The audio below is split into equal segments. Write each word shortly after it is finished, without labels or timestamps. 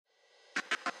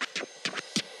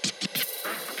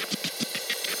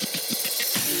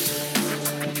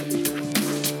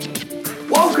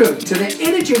Welcome to the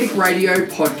Energetic Radio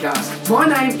Podcast. My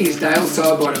name is Dale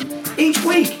Sidebottom. Each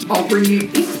week, I'll bring you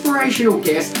inspirational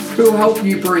guests who will help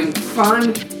you bring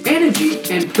fun, energy,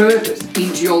 and purpose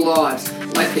into your lives.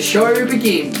 Let the show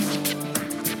begin.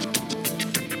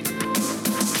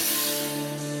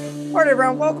 All right,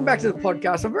 everyone, welcome back to the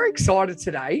podcast. I'm very excited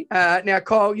today. Now,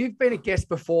 Kyle, you've been a guest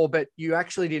before, but you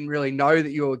actually didn't really know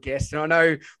that you were a guest. And I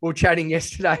know we were chatting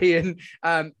yesterday and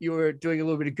you were doing a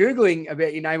little bit of Googling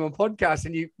about your name on podcast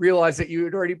and you realized that you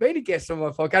had already been a guest on my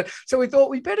podcast. So we thought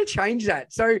we better change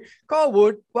that. So, Kyle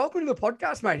Wood, welcome to the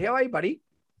podcast, mate. How are you, buddy?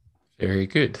 Very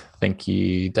good. Thank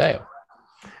you, Dale.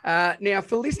 Now,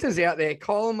 for listeners out there,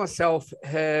 Kyle and myself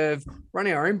have run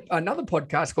another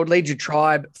podcast called Lead Your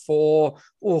Tribe for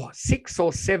 6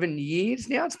 or 7 years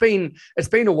now. It's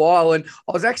been a while, and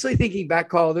I was actually thinking back,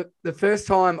 Kyle, the first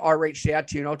time I reached out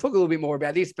to you, and I'll talk a little bit more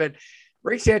about this, but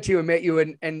reached out to you and met you,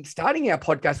 and starting our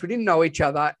podcast, we didn't know each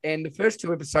other, and the first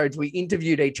 2 episodes we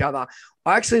interviewed each other.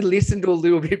 I actually listened to a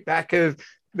little bit back of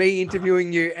me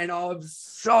interviewing you, and I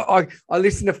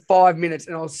listened to 5 minutes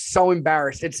and I was so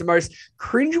embarrassed. It's the most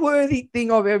cringeworthy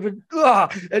thing I've ever.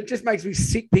 It just makes me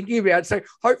sick thinking about it. So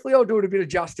hopefully I'll do it a bit of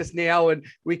justice now and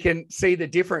we can see the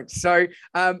difference. So,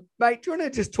 mate, do you want to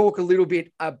just talk a little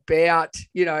bit about,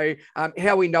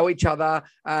 how we know each other,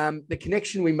 the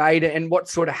connection we made and what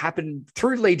sort of happened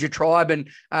through Lead Your Tribe? And,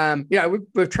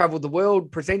 we've traveled the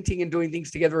world presenting and doing things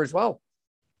together as well.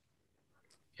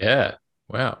 Yeah.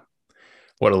 Wow.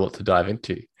 What a lot to dive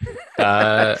into.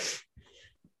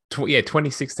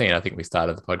 2016, I think we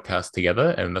started the podcast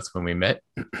together, and that's when we met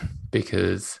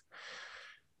because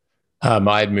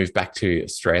I had moved back to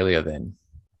Australia then.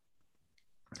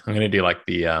 I'm going to do like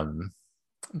the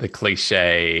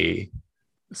cliche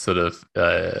sort of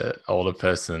older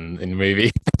person in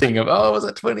movie thing of, was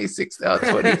it 2016?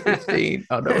 2015?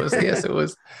 Oh, no, it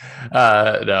was.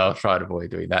 No, I'll try to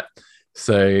avoid doing that.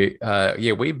 So,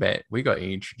 we met, we got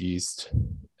introduced.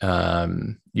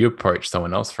 You approached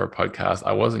someone else for a podcast.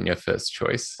 I wasn't your first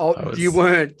choice. You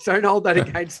weren't. Don't hold that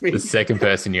against me. The second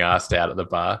person you asked out at the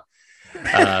bar.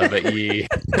 But you...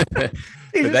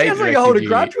 It sounds like you hold a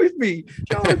grudge with me.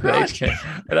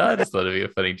 And I just thought it'd be a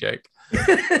funny joke.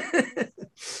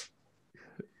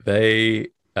 They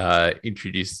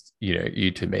introduced,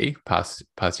 you to me, passed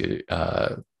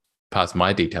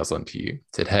my details on to you,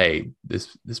 said, hey,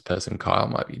 this person, Kyle,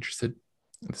 might be interested.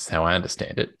 This is how I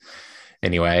understand it.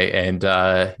 Anyway, and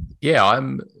I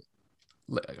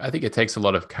think it takes a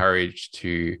lot of courage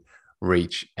to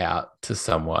reach out to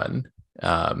someone,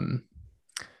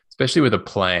 especially with a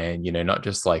plan, not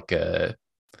just like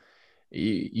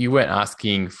you weren't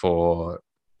asking for,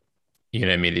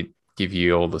 me to give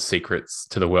you all the secrets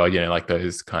to the world, like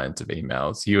those kinds of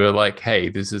emails. You were like, hey,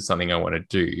 this is something I want to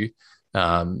do.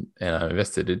 And I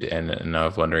invested it, and I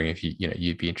was wondering if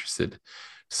you'd be interested.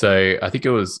 So I think it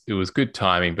was good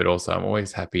timing, but also I'm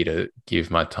always happy to give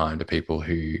my time to people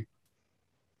who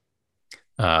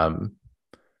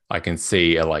I can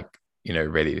see are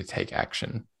ready to take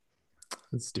action.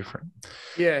 It's different.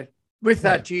 Yeah. With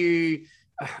that,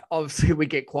 obviously we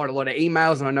get quite a lot of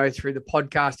emails, and I know through the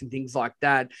podcast and things like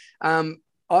that.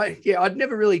 I'd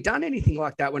never really done anything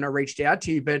like that when I reached out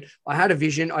to you, but I had a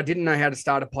vision. I didn't know how to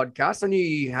start a podcast. I knew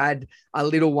you had a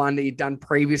little one that you'd done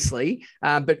previously,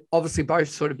 but obviously both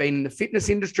sort of been in the fitness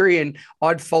industry, and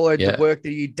I'd followed the work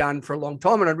that you'd done for a long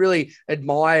time, and I really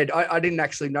admired. I didn't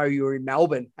actually know you were in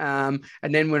Melbourne, and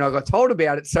then when I got told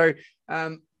about it, so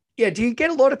do you get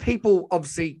a lot of people,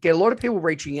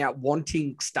 reaching out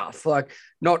wanting stuff, like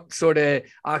not sort of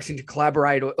asking to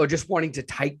collaborate or just wanting to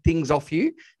take things off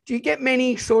you? Do you get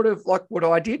many sort of like what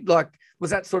I did? Like,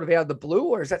 was that sort of out of the blue,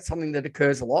 or is that something that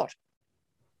occurs a lot?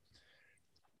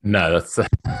 No, that's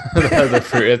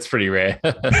pretty rare.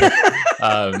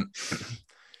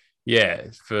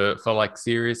 For like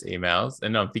serious emails,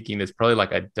 and I'm thinking there's probably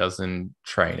like a dozen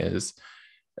trainers,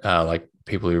 like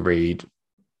people who read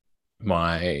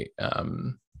my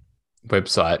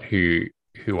website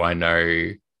who I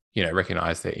know,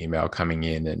 recognize their email coming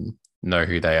in and know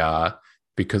who they are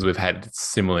because we've had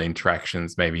similar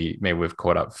interactions. Maybe we've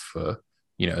caught up for,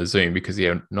 Zoom, because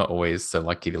you're not always so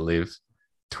lucky to live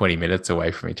 20 minutes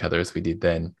away from each other as we did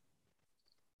then.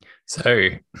 So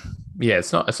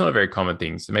it's not a very common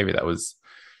thing. So maybe that was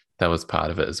part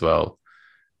of it as well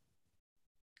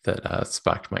that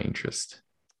sparked my interest.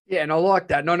 Yeah, and I like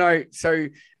that. And I know,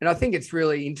 and I think it's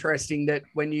really interesting that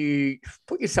when you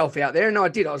put yourself out there, and I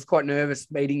was quite nervous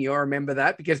meeting you. I remember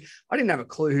that because I didn't have a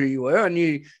clue who you were. I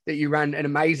knew that you ran an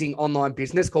amazing online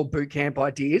business called Bootcamp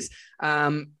Ideas.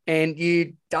 And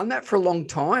you'd done that for a long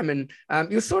time. And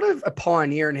you're sort of a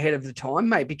pioneer and ahead of the time,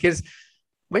 mate, because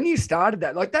when you started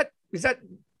that, is that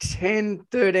 10,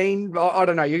 13. I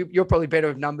don't know. You're probably better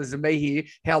with numbers than me here,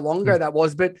 how long ago that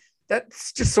was. But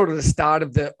that's just sort of the start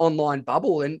of the online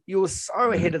bubble. And you were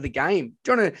so ahead of the game.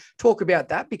 Do you want to talk about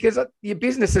that? Because your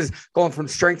business has gone from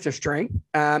strength to strength.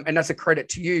 And that's a credit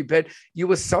to you. But you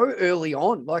were so early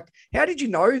on. Like, how did you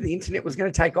know the internet was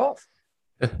going to take off?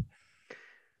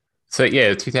 So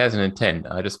yeah, 2010.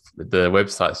 The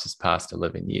website's just passed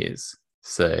 11 years.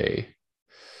 So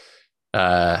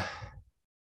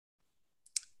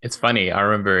it's funny. I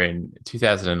remember in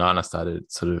 2009, I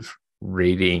started sort of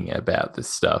reading about this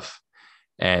stuff,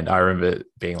 and I remember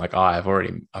being like, "Oh, I've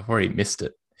already missed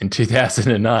it in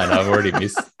 2009. I've already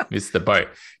missed the boat,"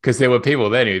 because there were people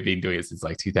then who'd been doing it since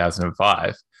like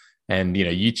 2005, and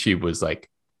YouTube was like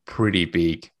pretty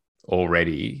big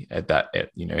already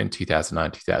in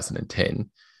 2009, 2010.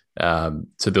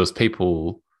 So there was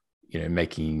people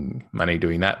making money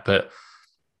doing that, but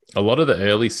a lot of the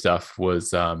early stuff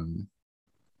was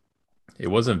it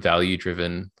wasn't value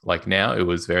driven like now. It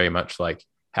was very much like,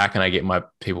 how can I get my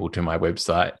people to my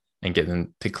website and get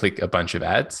them to click a bunch of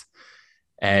ads?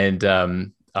 And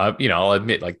I'll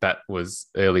admit, like, that was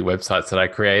early websites that I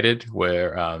created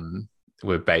were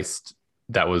based.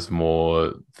 That was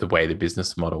more the way the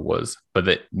business model was, but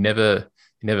that never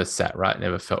sat right,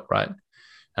 never felt right.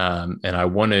 And I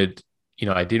wanted,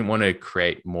 I didn't want to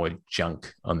create more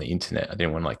junk on the internet. I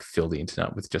didn't want to like fill the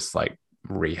internet with just like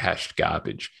rehashed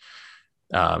garbage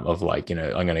of like, I'm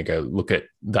going to go look at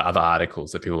the other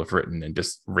articles that people have written and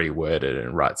just reword it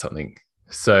and write something.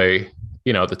 So,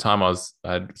 at the time I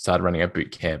started running a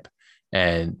boot camp,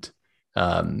 and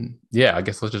I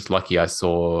guess I was just lucky. I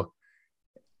saw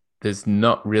there's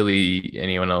not really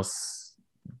anyone else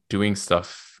doing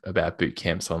stuff about boot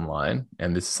camps online.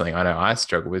 And this is something I know I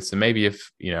struggle with. So maybe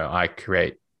if, I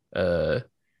create a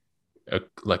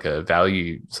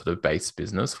value sort of based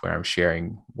business where I'm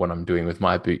sharing what I'm doing with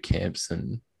my boot camps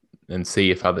and see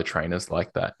if other trainers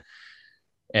like that.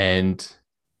 And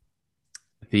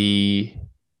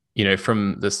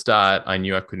from the start, I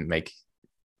knew I couldn't make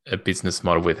a business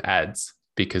model with ads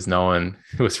because no one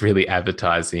was really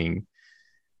advertising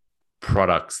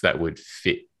products that would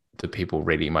fit the people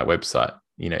reading my website.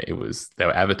 They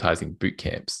were advertising boot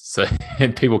camps. So,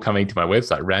 and people coming to my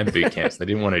website ran boot camps. They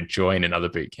didn't want to join another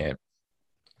boot camp.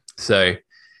 So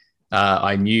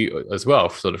I knew as well,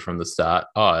 sort of from the start,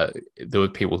 there were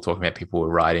people talking about people were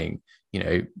writing,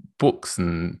 books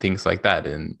and things like that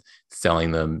and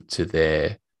selling them to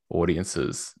their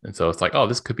audiences. And so it's like,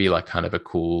 this could be like kind of a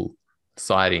cool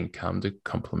side income to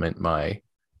complement my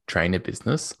trainer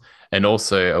business. And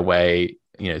also a way,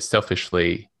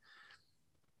 selfishly,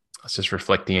 I was just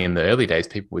reflecting in the early days,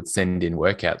 people would send in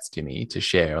workouts to me to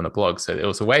share on the blog. So it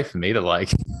was a way for me to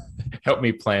like help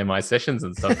me plan my sessions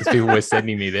and stuff because people were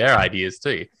sending me their ideas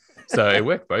too. So it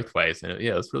worked both ways. And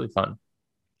it was really fun.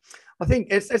 I think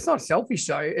it's not selfish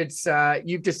though. It's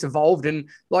you've just evolved. And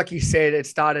like you said, it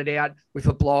started out with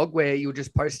a blog where you were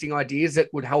just posting ideas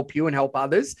that would help you and help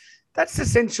others. That's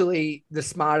essentially the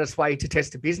smartest way to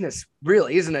test a business,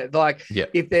 really, isn't it? Like,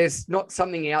 if there's not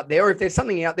something out there, or if there's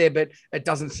something out there, but it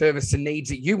doesn't service the needs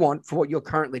that you want for what you're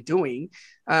currently doing.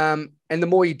 And the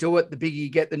more you do it, the bigger you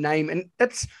get the name. And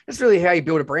that's really how you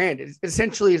build a brand.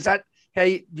 Essentially, is that how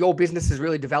your business has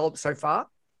really developed so far?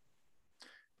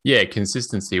 Yeah,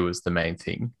 consistency was the main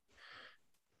thing.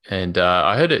 And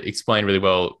I heard it explained really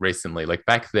well recently. Like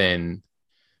back then,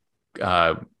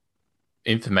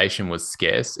 information was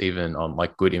scarce, even on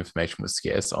like good information was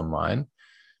scarce online.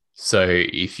 So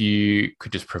if you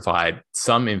could just provide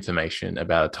some information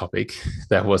about a topic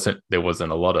there wasn't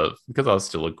a lot of, because I was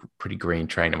still a pretty green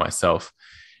trainer myself,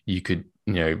 you could,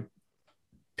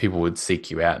 people would seek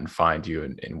you out and find you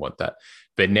and want that.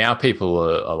 But now people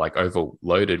are like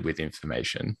overloaded with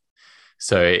information.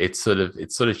 So it's sort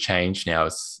of changed now.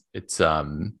 It's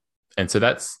and so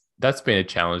that's been a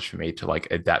challenge for me to like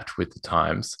adapt with the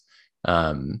times.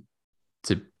 To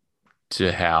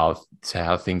how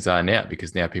things are now,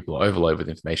 because now people are overloaded with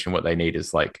information. What they need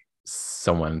is like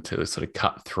someone to sort of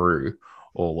cut through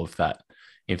all of that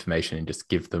information and just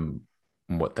give them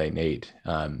what they need.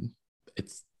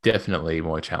 It's definitely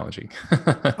more challenging.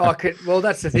 Well,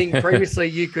 that's the thing. Previously,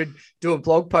 you could do a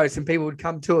blog post and people would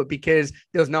come to it because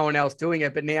there was no one else doing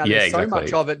it. But now there's so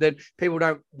much of it that people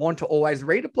don't want to always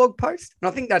read a blog post. And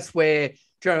I think that's where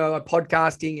like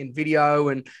podcasting and video,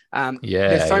 and Yeah,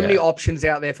 there's so many yeah. options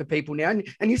out there for people now,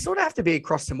 and you sort of have to be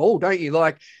across them all, don't you?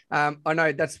 Like, I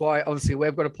know that's why obviously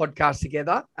we've got a podcast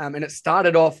together, and it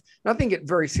started off, and I think it's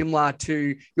very similar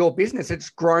to your business. It's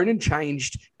grown and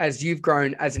changed as you've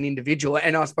grown as an individual,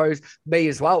 and I suppose me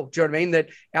as well. Do you know what I mean? That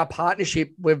our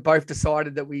partnership, we've both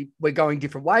decided that we're going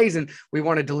different ways, and we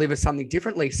want to deliver something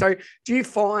differently. So, do you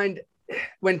find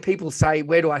when people say,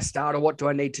 where do I start or what do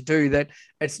I need to do, that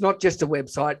it's not just a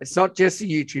website, it's not just a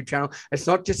YouTube channel, it's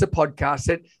not just a podcast,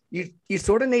 that you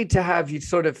sort of need to have your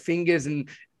sort of fingers in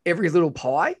every little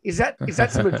pie? Is that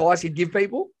some advice you'd give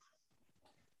people?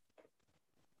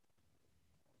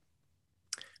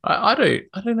 I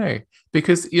don't know,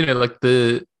 because like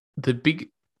the big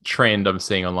trend I'm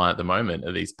seeing online at the moment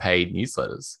are these paid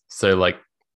newsletters. So like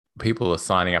people are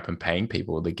signing up and paying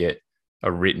people to get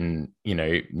a written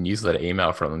newsletter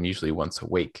email from them, usually once a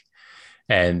week,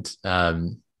 and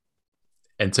so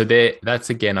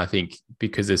that's again, I think,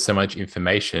 because there's so much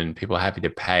information, people are happy to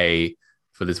pay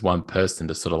for this one person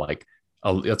to sort of like,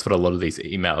 that's what a lot of these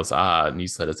emails are,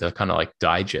 newsletters. They're kind of like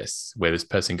digests where this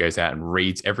person goes out and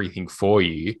reads everything for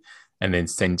you and then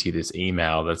sends you this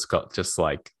email that's got just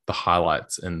like the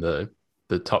highlights and the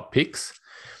top picks.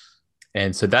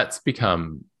 And so that's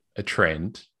become a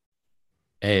trend.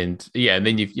 And yeah, and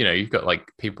then you've got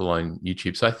like people on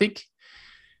YouTube. So I think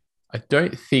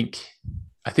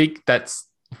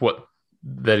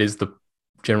that is the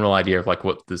general idea of like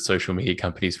what the social media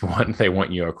companies want. They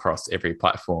want you across every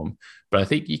platform, but I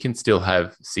think you can still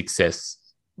have success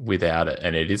without it.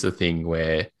 And it is a thing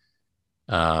where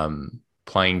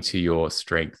playing to your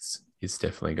strengths is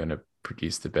definitely going to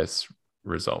produce the best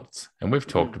results. And we've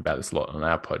talked about this a lot on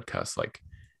our podcast. Like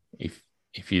if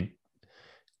you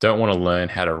don't want to learn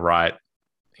how to write,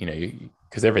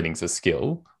 because everything's a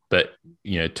skill, but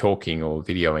talking or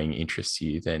videoing interests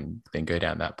you, then go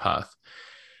down that path.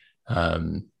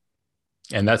 And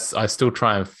I still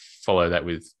try and follow that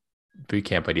with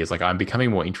bootcamp ideas. Like I'm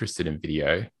becoming more interested in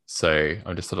video, so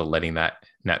I'm just sort of letting that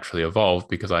naturally evolve,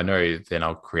 because I know then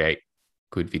I'll create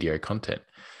good video content.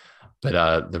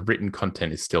 But the written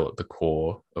content is still at the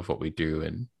core of what we do.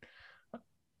 And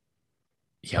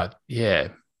yeah.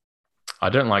 I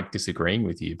don't like disagreeing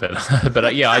with you, but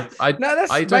yeah, I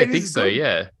don't think so.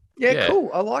 Yeah. Yeah,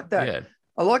 cool. I like that. Yeah.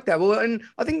 I like that. Well, and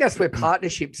I think that's where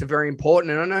partnerships are very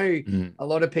important. And I know a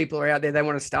lot of people are out there, they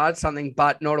want to start something,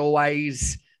 but not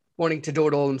always wanting to do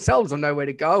it all themselves or know where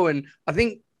to go. And I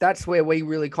think that's where we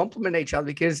really complement each other,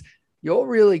 because you're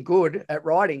really good at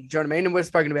writing. Do you know what I mean? And we've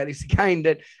spoken about this again,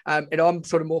 that and I'm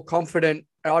sort of more confident.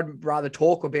 I'd rather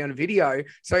talk or be on a video.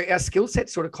 So our skill set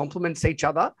sort of complements each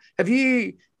other. Have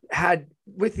you had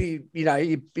with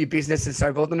your business and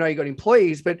so forth? I know you got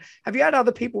employees, but have you had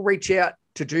other people reach out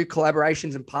to do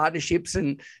collaborations and partnerships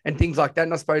and things like that?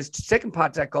 And I suppose the second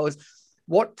part to that goal is,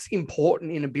 what's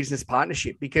important in a business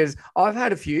partnership? Because I've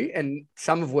had a few and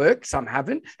some have worked, some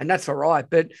haven't, and that's all right.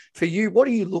 But for you, what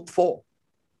do you look for?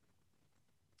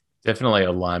 Definitely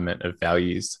alignment of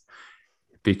values,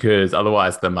 because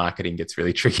otherwise the marketing gets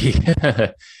really tricky.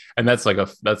 And that's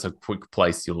a quick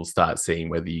place you'll start seeing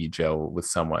whether you gel with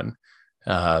someone.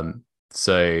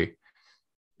 So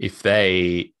if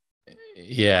they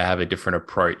have a different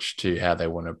approach to how they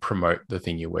want to promote the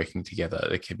thing you're working together,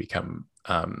 it can become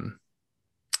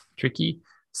tricky.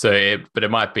 But it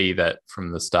might be that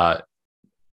from the start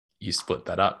you split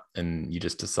that up and you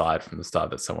just decide from the start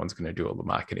that someone's going to do all the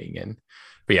marketing.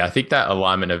 But yeah, I think that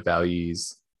alignment of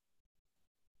values,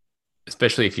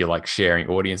 especially if you're like sharing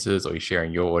audiences or you're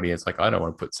sharing your audience, like I don't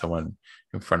want to put someone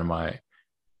in front of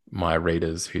my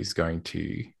readers who's going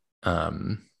to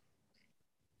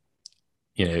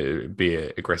be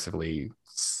aggressive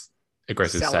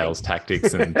sales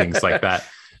tactics and things like that.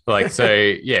 Like, so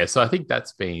I think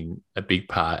that's been a big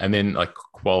part. And then like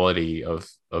quality of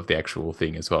the actual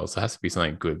thing as well. So it has to be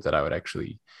something good that I would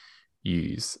actually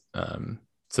use.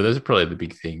 So those are probably the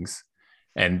big things.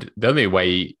 And the only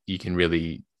way you can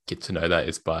really get to know that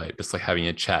is by just like having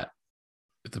a chat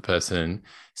with the person,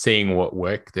 seeing what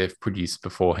work they've produced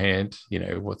beforehand.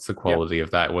 What's the quality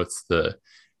of that? What's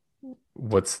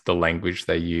the language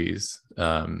they use?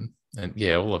 And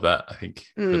yeah, all of that I think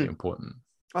is really important.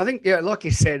 I think, like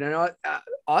you said, and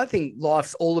I think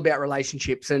life's all about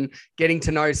relationships and getting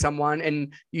to know someone,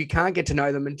 and you can't get to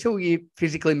know them until you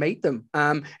physically meet them.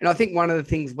 And I think one of the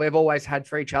things we've always had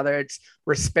for each other, it's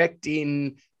respect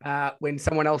in when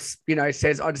someone else,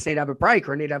 says, I just need to have a break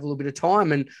or I need to have a little bit of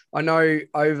time. And I know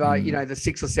over, the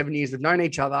 6 or 7 years we've known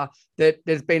each other, that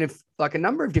there's been a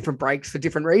number of different breaks for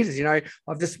different reasons.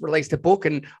 I've just released a book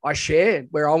and I shared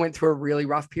where I went through a really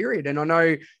rough period. And I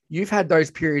know you've had those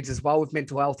periods as well with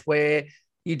mental health where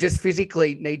you just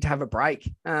physically need to have a break.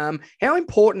 How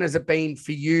important has it been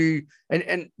for you?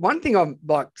 And one thing I'm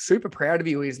like super proud of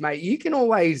you is, mate, you can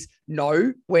always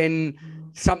know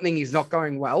when something is not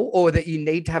going well or that you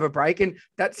need to have a break. And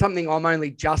that's something I'm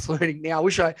only just learning now. I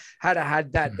wish I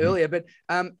had that earlier. But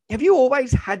have you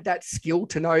always had that skill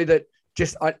to know that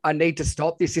just I need to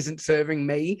stop, this isn't serving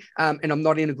me, and I'm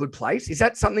not in a good place? Is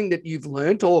that something that you've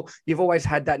learned, or you've always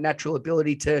had that natural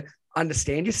ability to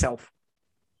understand yourself?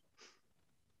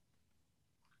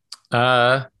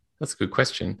 That's a good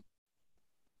question.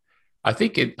 I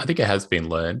think it has been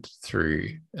learned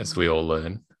through, as we all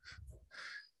learn,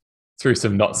 through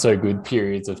some not so good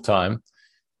periods of time.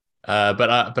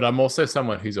 But I'm also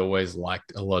someone who's always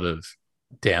liked a lot of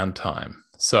downtime.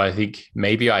 So I think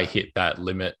maybe I hit that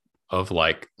limit of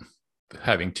like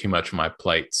having too much on my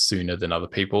plate sooner than other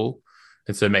people.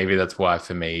 And so maybe that's why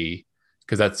for me,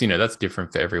 because that's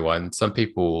different for everyone. Some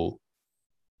people,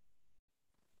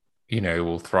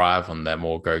 will thrive on that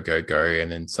more go, go, go.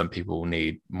 And then some people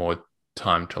need more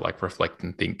time to like reflect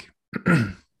and think.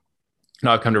 And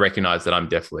I've come to recognize that I'm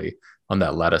definitely on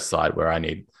that latter side where I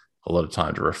need a lot of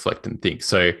time to reflect and think.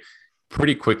 So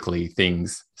pretty quickly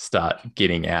things start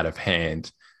getting out of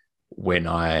hand when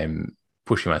I'm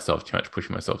pushing myself too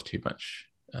much.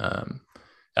 I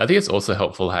think it's also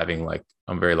helpful having, like,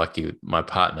 I'm very lucky. My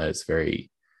partner is very,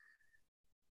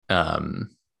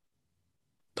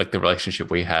 like, the relationship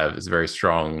we have is very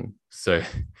strong. So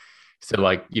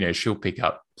like, she'll pick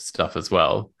up stuff as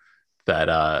well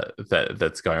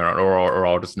that's going on, or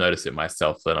I'll just notice it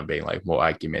myself that I'm being like more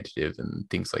argumentative and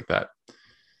things like that.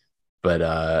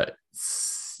 But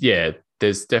yeah,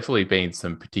 there's definitely been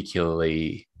some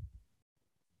particularly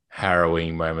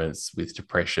harrowing moments with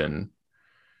depression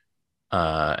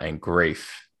and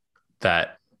grief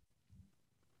that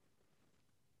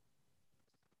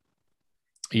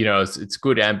it's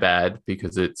good and bad,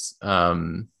 because it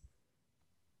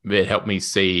helped me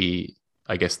see,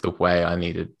 I guess, the way I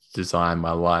need to design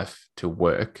my life to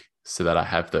work so that I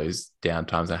have those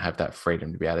downtimes and I have that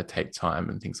freedom to be able to take time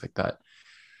and things like that.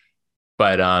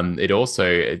 But it also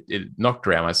it knocked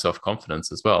around my self-confidence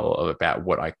as well about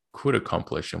what I could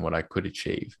accomplish and what I could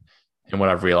achieve. And what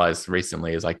I've realized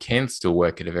recently is I can still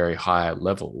work at a very high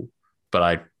level, but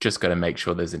I just got to make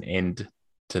sure there's an end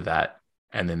to that.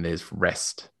 And then there's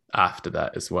rest after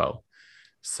that as well.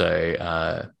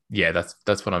 So yeah,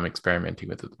 that's what I'm experimenting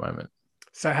with at the moment.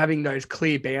 So having those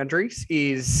clear boundaries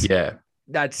is, yeah,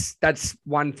 that's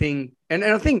one thing. And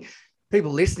I think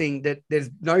people listening, that there's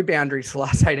no boundaries for the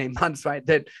last 18 months, right?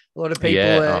 That a lot of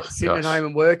people are sitting at home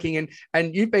and working,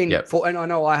 and you've been and I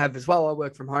know I have as well. I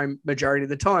work from home majority of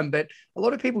the time, but a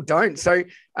lot of people don't. So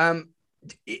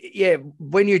yeah,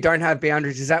 when you don't have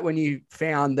boundaries, is that when you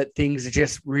found that things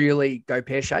just really go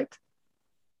pear-shaped?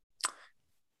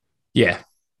 Yeah.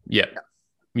 And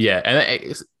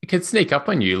it can sneak up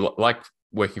on you, like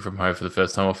working from home for the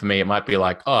first time. Or for me, it might be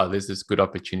like, oh, there's this good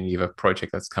opportunity of a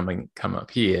project that's come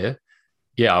up here.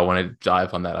 Yeah, I want to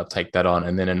dive on that. I'll take that on.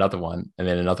 And then another one, and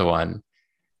then another one.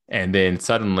 And then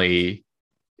suddenly,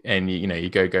 and you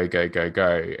go.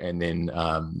 And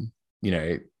then,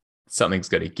 something's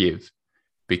got to give,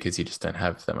 because you just don't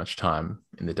have that much time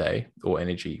in the day or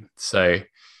energy. So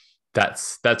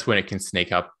that's when it can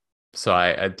sneak up. So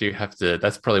I do have to,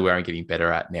 that's probably where I'm getting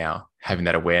better at now, having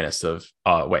that awareness of,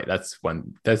 oh, wait, that's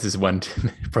is one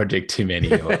project too many.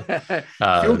 Or, better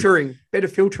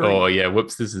filtering. Oh yeah,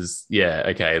 whoops,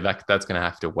 okay, that's going to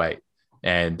have to wait.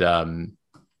 And oh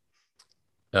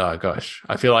gosh,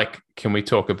 I feel like, can we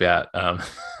talk about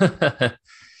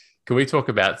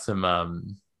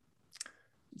some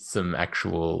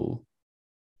actual,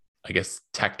 I guess,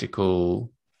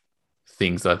 tactical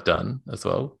things I've done as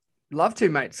well? Love to,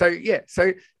 mate. So yeah,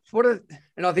 and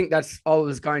I think I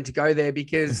was going to go there,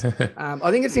 because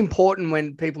I think it's important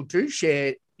when people do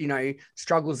share,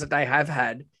 struggles that they have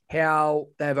had, how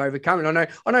they've overcome it.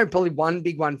 I know probably one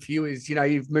big one for you is,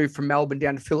 you've moved from Melbourne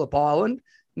down to Phillip Island,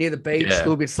 near the beach, a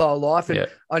little bit slower life. And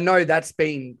I know I've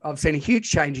seen a huge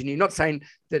change in you. Not saying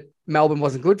that Melbourne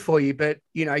wasn't good for you, but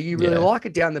you really like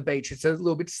it down the beach. It's a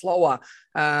little bit slower.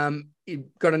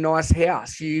 You've got a nice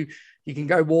house. You can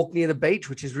go walk near the beach,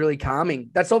 which is really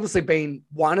calming. That's obviously been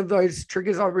one of those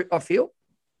triggers, I feel.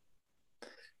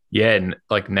 Yeah, and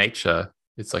like nature,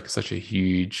 it's like such a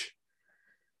huge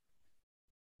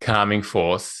calming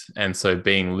force. And so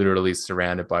being literally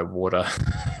surrounded by water,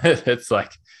 it's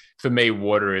like, for me,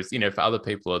 water is, for other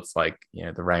people, it's like,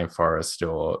 the rainforest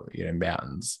or,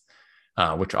 mountains,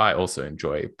 which I also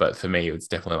enjoy. But for me, it's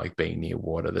definitely like being near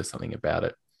water. There's something about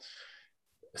it.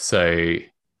 So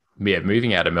yeah,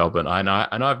 moving out of Melbourne, I know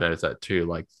I've noticed that too.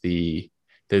 Like the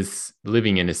there's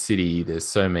living in a city, there's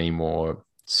so many more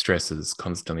stresses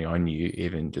constantly on you,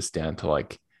 even just down to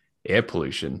like air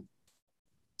pollution,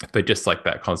 but just like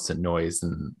that constant noise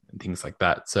and things like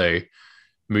that. So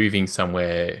moving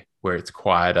somewhere where it's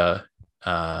quieter,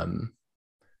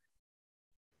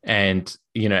 and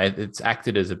it's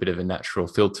acted as a bit of a natural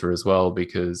filter as well,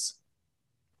 because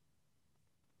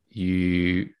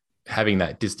you having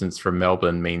that distance from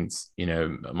Melbourne means I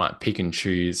might pick and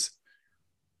choose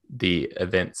the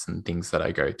events and things that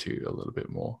I go to a little bit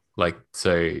more, like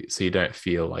so you don't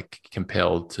feel like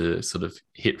compelled to sort of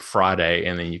hit Friday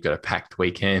and then you've got a packed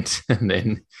weekend and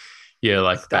then you're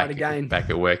like Start again. back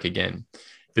at work again.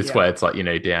 This Yeah. way it's like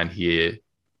down here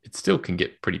it still can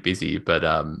get pretty busy, but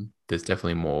there's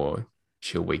definitely more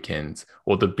chill weekends,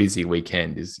 or the busy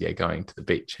weekend is going to the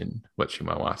beach and watching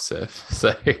my wife surf.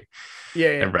 So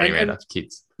Yeah. and running around after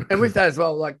kids. And with that as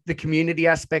well, like the community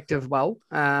aspect as well.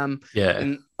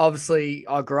 And obviously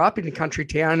I grew up in a country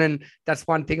town, and that's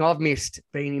one thing I've missed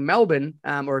being in Melbourne,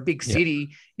 or a big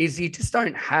city, is you just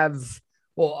don't have,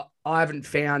 well, I haven't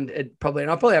found it probably,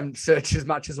 and I probably haven't searched as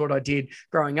much as what I did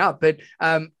growing up, but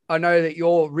I know that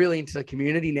you're really into the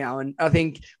community now. And I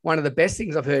think one of the best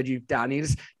things I've heard you've done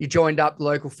is you joined up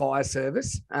local fire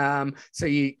service. So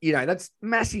that's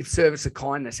massive service of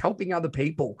kindness, helping other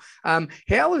people. How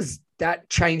has that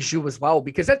changed you as well?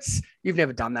 Because you've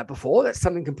never done that before. That's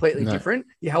something completely different.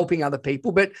 You're helping other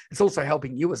people, but it's also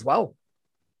helping you as well.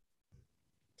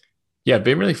 Yeah, I've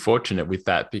been really fortunate with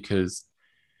that, because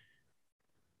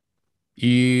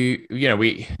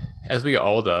we as we get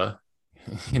older,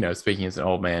 speaking as an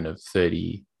old man of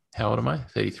 30, how old am I?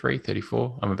 33,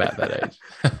 34? I'm about that age.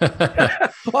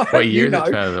 What year is it?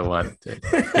 2001.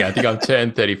 Yeah, I think I'm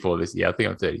turned 34 this year. I think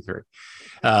I'm 33.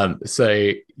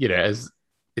 So,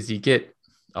 as you get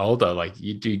older, like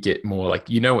you do get more like,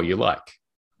 what you like.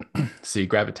 So you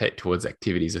gravitate towards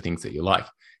activities or things that you like.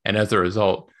 And as a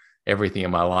result, everything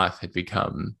in my life had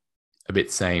become a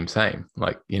bit same,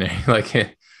 like,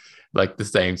 like the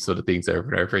same sort of things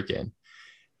over and over again.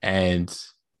 And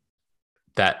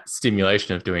that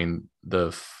stimulation of doing the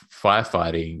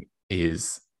firefighting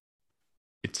it's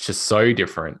just so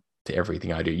different to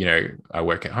everything I do. I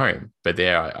work at home, but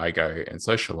there I go and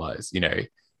socialize.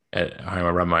 At home I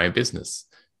run my own business.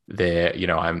 There,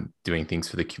 I'm doing things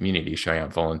for the community, showing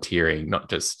up, volunteering, not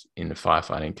just in the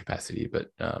firefighting capacity,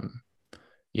 but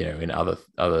in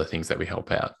other things that we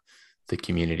help out the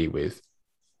community with,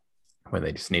 when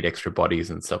they just need extra bodies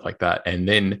and stuff like that. And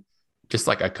then just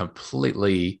like a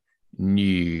completely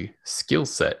new skill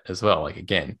set as well. Like,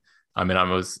 again, I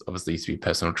was obviously used to be a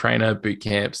personal trainer, boot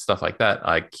camp, stuff like that.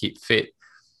 I keep fit,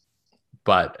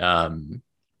 but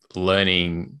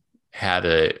learning how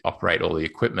to operate all the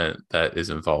equipment that is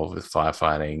involved with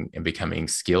firefighting and becoming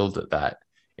skilled at that,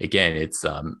 again,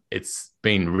 it's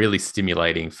been really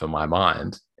stimulating for my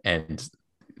mind. And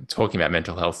talking about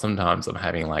mental health, sometimes I'm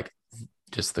having like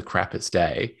just the crappiest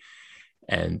day,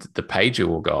 and the pager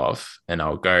will go off and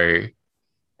I'll go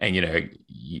and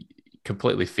you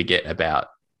completely forget about,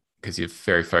 because you're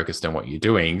very focused on what you're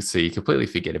doing, so you completely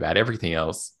forget about everything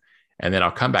else. And then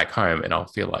I'll come back home and I'll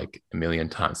feel like a million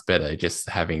times better just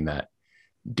having that,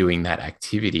 doing that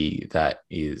activity that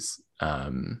is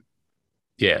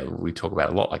we talk about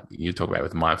a lot, like you talk about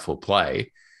with mindful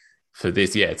play. For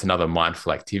this, it's another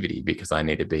mindful activity, because I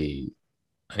need to be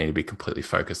completely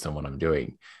focused on what I'm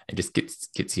doing, and just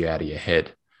gets you out of your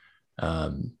head.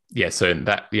 So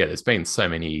that, there's been so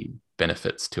many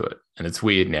benefits to it, and it's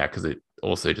weird now because it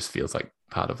also just feels like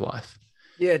part of life.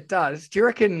 Yeah, it does. Do you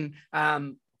reckon?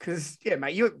 Because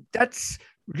mate,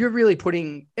 you're really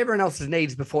putting everyone else's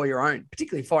needs before your own,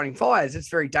 particularly fighting fires. It's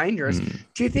very dangerous.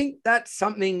 Do you think that's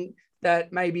something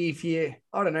that maybe if you,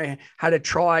 I don't know, had it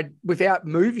tried without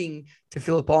moving to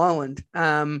Phillip Island,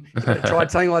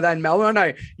 tried something like that in Melbourne? I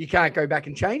know you can't go back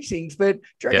and change things, but do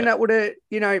you reckon that would have,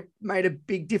 made a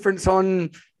big difference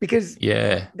because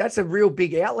that's a real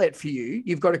big outlet for you.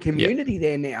 You've got a community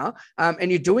there now, and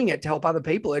you're doing it to help other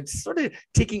people. It's sort of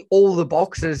ticking all the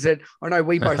boxes that I know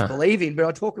we both believe in, but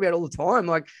I talk about all the time.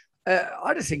 Like,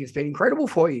 I just think it's been incredible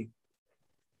for you.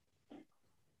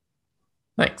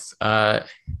 Thanks. I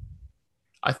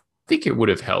think it would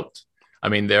have helped. I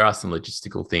mean, there are some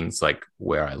logistical things like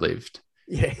where I lived.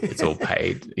 Yeah. It's all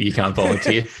paid. You can't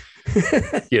volunteer.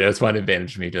 It's one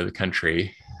advantage for me to the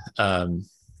country. But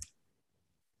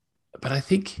I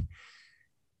think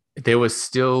there was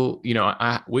still,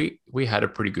 we had a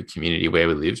pretty good community where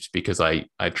we lived, because I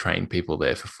trained people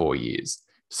there for 4 years.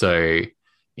 So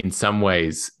in some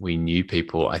ways we knew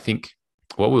people. I think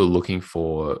what we were looking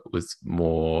for was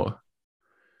more,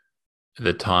 at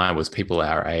the time, was people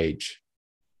our age,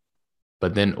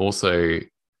 but then also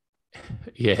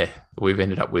yeah, we've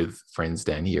ended up with friends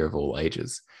down here of all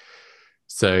ages.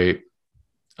 So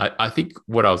I think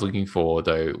what I was looking for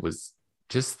though was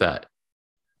just that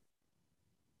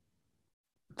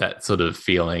sort of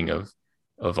feeling of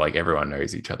like everyone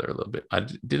knows each other a little bit. I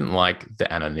didn't like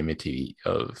the anonymity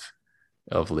of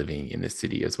living in the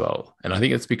city as well. And I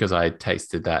think it's because I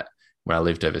tasted that when I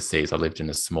lived overseas. I lived in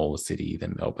a smaller city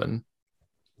than Melbourne,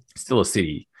 still a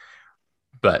city,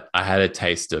 but I had a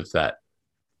taste of that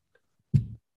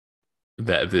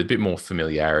a bit more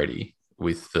familiarity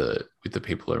with the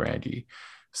people around you.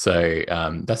 So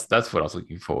that's what I was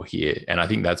looking for here, and I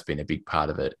think that's been a big part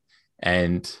of it.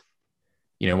 And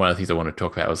one of the things I want to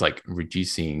talk about was like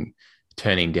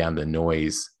turning down the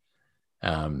noise.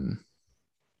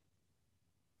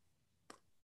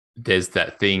 There's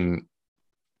that thing.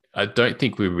 I don't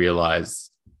think we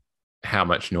realize how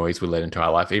much noise we let into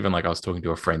our life. Even like I was talking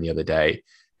to a friend the other day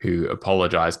who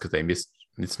apologized because they missed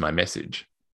my message.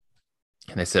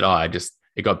 And they said,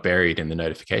 it got buried in the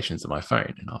notifications of my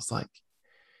phone. And I was like,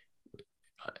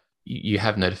 you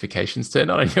have notifications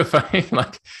turned on your phone?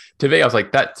 Like, to me, I was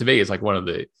like, that to me is like one of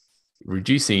the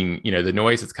reducing, the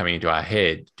noise that's coming into our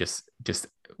head just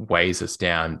weighs us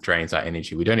down, drains our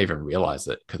energy. We don't even realize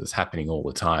it because it's happening all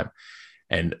the time.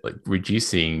 And like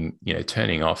reducing,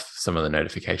 turning off some of the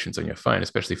notifications on your phone,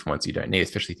 especially for ones you don't need,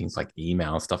 especially things like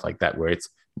email, stuff like that, where it's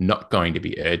not going to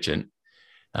be urgent.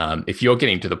 If you're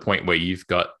getting to the point where you've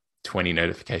got 20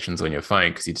 notifications on your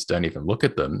phone because you just don't even look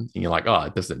at them and you're like, oh,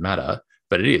 it doesn't matter.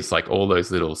 But it is like all those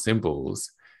little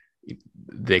symbols,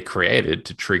 they're created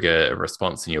to trigger a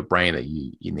response in your brain that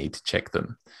you need to check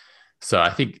them. So I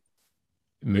think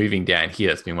moving down here,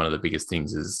 that's been one of the biggest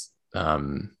things is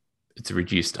it's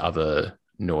reduced other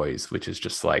noise, which is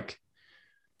just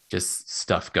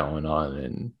stuff going on.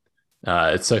 And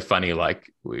it's so funny,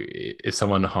 like if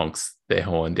someone honks their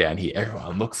horn down here,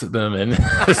 everyone looks at them and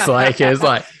it's like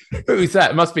who's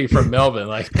that? It must be from Melbourne.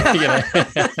 Like,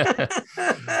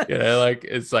 like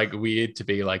it's like weird to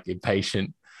be like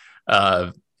impatient.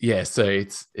 So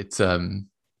it's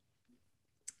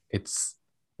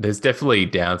there's definitely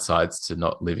downsides to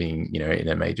not living, in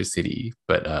a major city,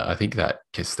 but I think that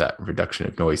just that reduction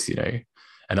of noise,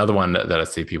 another one that I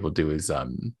see people do is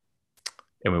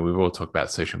we've all talked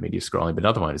about social media scrolling, but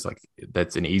another one is like,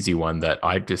 that's an easy one that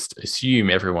I just assume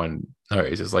everyone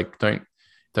knows is like, don't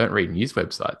read news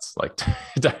websites. Like,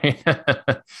 don't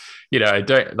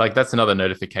like, that's another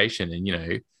notification.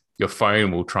 And, your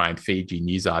phone will try and feed you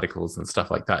news articles and stuff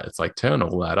like that. It's like, turn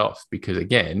all that off because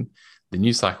again, the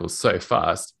news cycle is so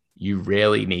fast. You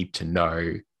rarely need to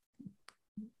know,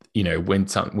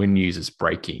 when news is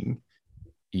breaking,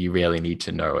 you rarely need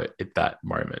to know it at that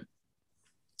moment.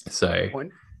 So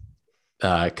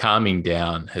calming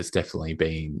down has definitely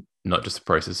been not just a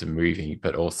process of moving,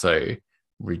 but also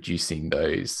reducing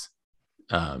those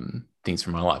things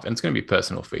from my life. And it's going to be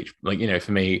personal for each. Like,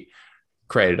 for me,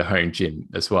 created a home gym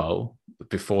as well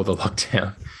before the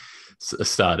lockdown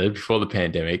started, before the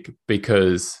pandemic,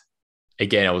 because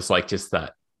again, it was like just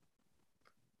that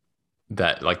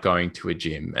like going to a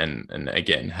gym and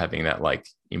again, having that like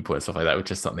input and stuff like that,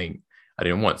 which is something I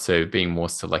didn't want. So being more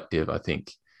selective, I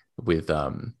think, with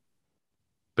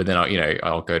but then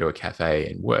I'll go to a cafe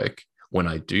and work when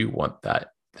I do want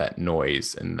that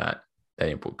noise and that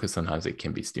input, because sometimes it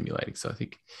can be stimulating. So I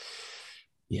think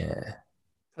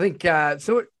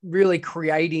so really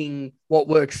creating what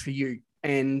works for you,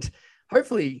 and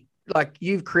hopefully like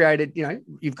you've created,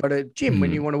 you've got a gym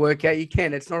when you want to work out, you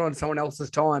can. It's not on someone else's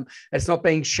time. It's not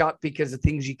being shut because of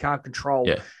things you can't control.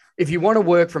 Yeah. If you want to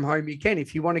work from home, you can.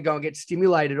 If you want to go and get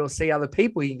stimulated or see other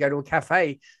people, you can go to a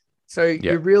cafe. So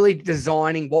you're really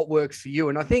designing what works for you.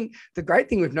 And I think the great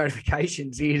thing with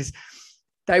notifications is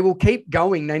they will keep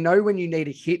going. They know when you need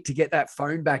a hit to get that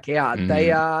phone back out.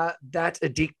 They are that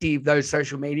addictive, those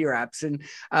social media apps. And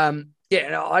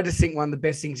I just think one of the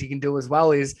best things you can do as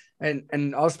well is,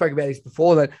 and I've spoken about this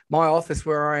before, that my office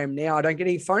where I am now, I don't get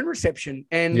any phone reception.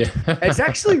 And it's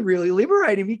actually really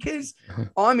liberating because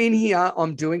I'm in here,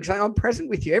 I'm doing something, I'm present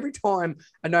with you. Every time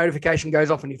a notification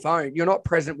goes off on your phone, you're not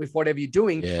present with whatever you're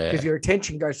doing because your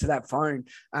attention goes to that phone.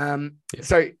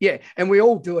 So, and we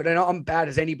all do it. And I'm bad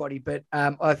as anybody, but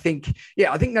I think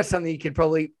that's something you could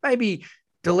probably maybe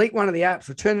delete one of the apps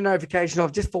or turn the notification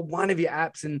off just for one of your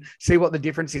apps and see what the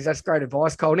difference is. That's great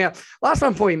advice, Cole. Now, last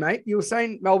one for you, mate. You were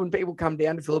saying Melbourne people come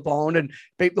down to Phillip Island and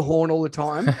beep the horn all the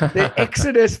time. The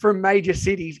exodus from major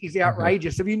cities is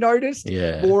outrageous. Have you noticed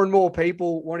more and more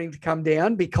people wanting to come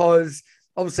down because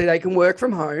obviously they can work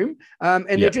from home and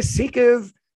they're just sick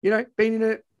of, being in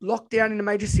a lockdown in a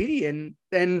major city, and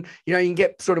then, you can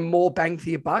get sort of more bang for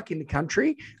your buck in the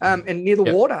country and near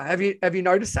the water. Have you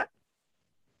noticed that?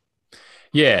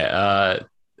 Yeah,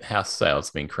 house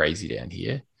sales been crazy down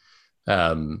here.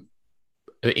 Um,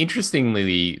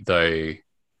 interestingly, though,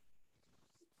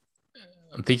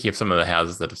 I'm thinking of some of the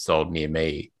houses that have sold near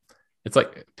me. It's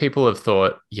like people have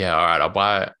thought, yeah, all right, I'll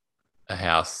buy a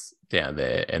house down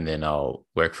there and then I'll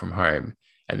work from home.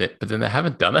 But then they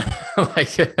haven't done it.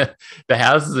 Like the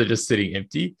houses are just sitting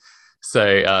empty.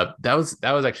 So that was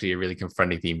actually a really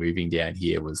confronting thing moving down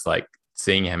here, was like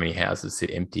seeing how many houses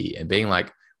sit empty and being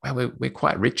like, wow, we're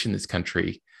quite rich in this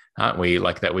country, aren't we?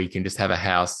 Like that we can just have a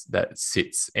house that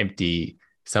sits empty,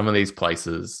 some of these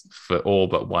places, for all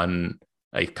but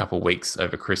a couple of weeks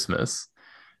over Christmas.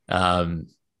 Um,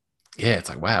 yeah, it's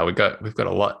like, wow, we've got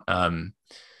a lot.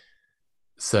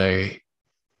 So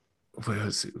what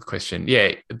was the question?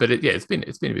 Yeah, but it's been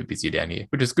a bit busier down here,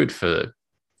 which is good for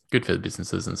the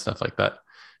businesses and stuff like that.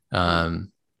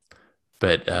 Um,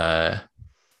 but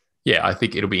yeah, I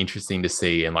think it'll be interesting to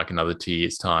see in like another 2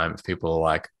 years' time if people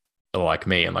are like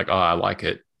me and like, oh, I like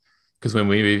it. Because when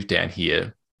we moved down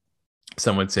here,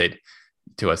 someone said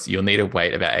to us, you'll need to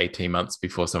wait about 18 months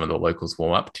before some of the locals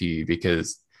warm up to you,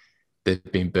 because they've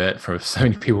been burnt from so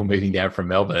many people moving down from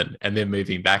Melbourne and then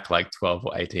moving back like 12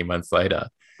 or 18 months later.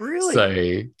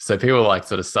 Really? So people were like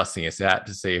sort of sussing us out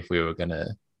to see if we were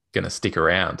gonna stick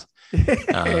around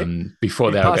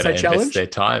before they were going to invest their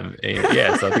time.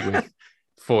 Yeah, so I think we've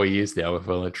 4 years now. We've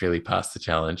voluntarily passed the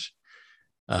challenge.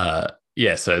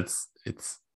 Yeah, so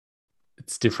it's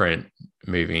different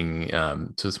moving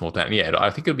to a small town. Yeah,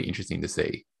 I think it'll be interesting to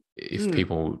see if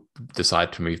people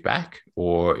decide to move back,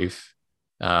 or if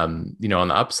on the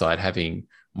upside, having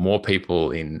more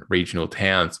people in regional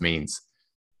towns means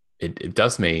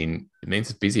it means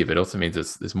it's busier, but it also means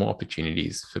there's more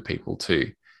opportunities for people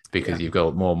too, because you've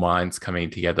got more minds coming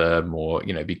together, more,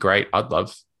 it'd be great.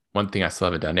 One thing I still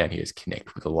haven't done down here is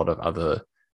connect with a lot of other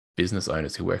business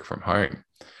owners who work from home.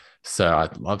 So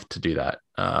I'd love to do that.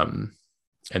 And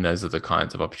those are the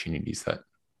kinds of opportunities that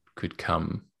could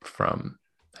come from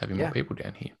having more people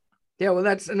down here. Yeah, well, and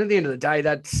at the end of the day,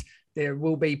 there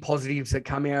will be positives that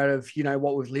come out of,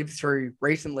 what we've lived through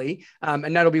recently.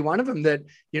 And that'll be one of them, that,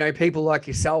 people like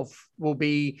yourself will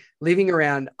be living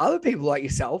around other people like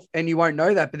yourself, and you won't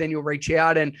know that, but then you'll reach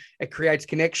out and it creates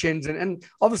connections. And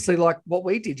obviously, like what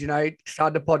we did,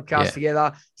 started a podcast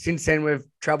together. Since then, we've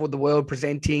traveled the world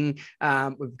presenting.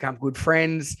 We've become good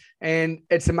friends, and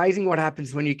it's amazing what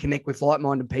happens when you connect with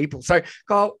like-minded people. So,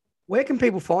 Kyle, where can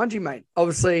people find you, mate?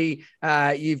 Obviously,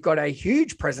 you've got a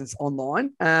huge presence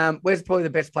online. Where's probably the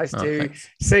best place to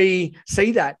see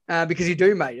that? Because you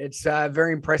do, mate. It's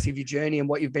very impressive, your journey and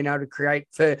what you've been able to create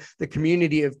for the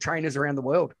community of trainers around the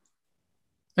world.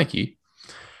 Thank you.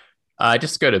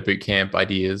 Just go to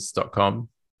bootcampideas.com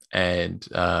and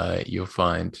you'll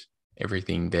find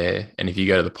everything there. And if you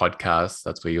go to the podcast,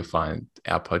 that's where you'll find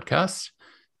our podcast,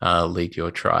 Lead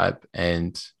Your Tribe.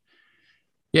 And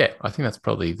yeah, I think that's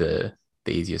probably the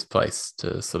easiest place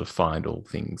to sort of find all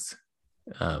things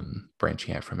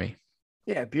branching out from me.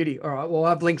 Yeah, beauty. All right. Well,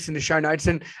 I'll have links in the show notes.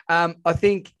 And I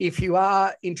think if you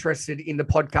are interested in the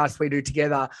podcast we do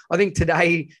together, I think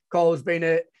today, Kyle, has been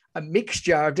a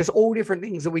mixture of just all different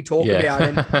things that we talk about.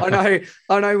 And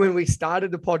I know when we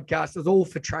started the podcast, it was all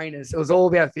for trainers. It was all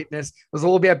about fitness. It was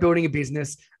all about building a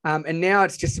business. And now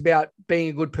it's just about being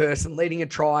a good person, leading a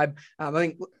tribe. I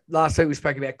think last week we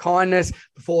spoke about kindness.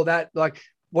 Before that, like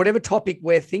whatever topic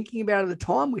we're thinking about at the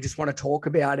time, we just want to talk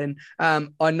about. And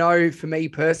I know for me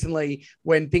personally,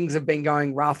 when things have been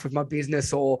going rough with my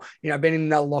business, or, been in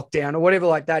that lockdown or whatever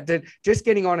like that, just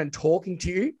getting on and talking to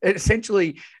you,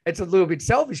 essentially it's a little bit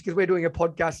selfish because we're doing a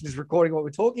podcast and just recording what we're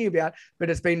talking about, but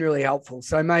it's been really helpful.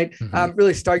 So, mate,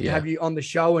 really stoked to have you on the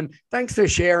show, and thanks for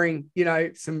sharing,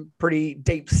 some pretty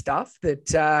deep stuff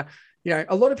that,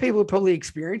 a lot of people are probably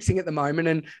experiencing at the moment.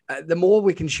 And the more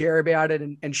we can share about it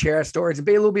and share our stories and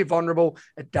be a little bit vulnerable,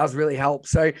 it does really help.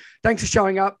 So thanks for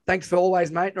showing up. Thanks for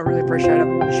always, mate. And I really appreciate it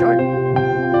on the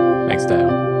show. Thanks,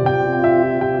 Dale.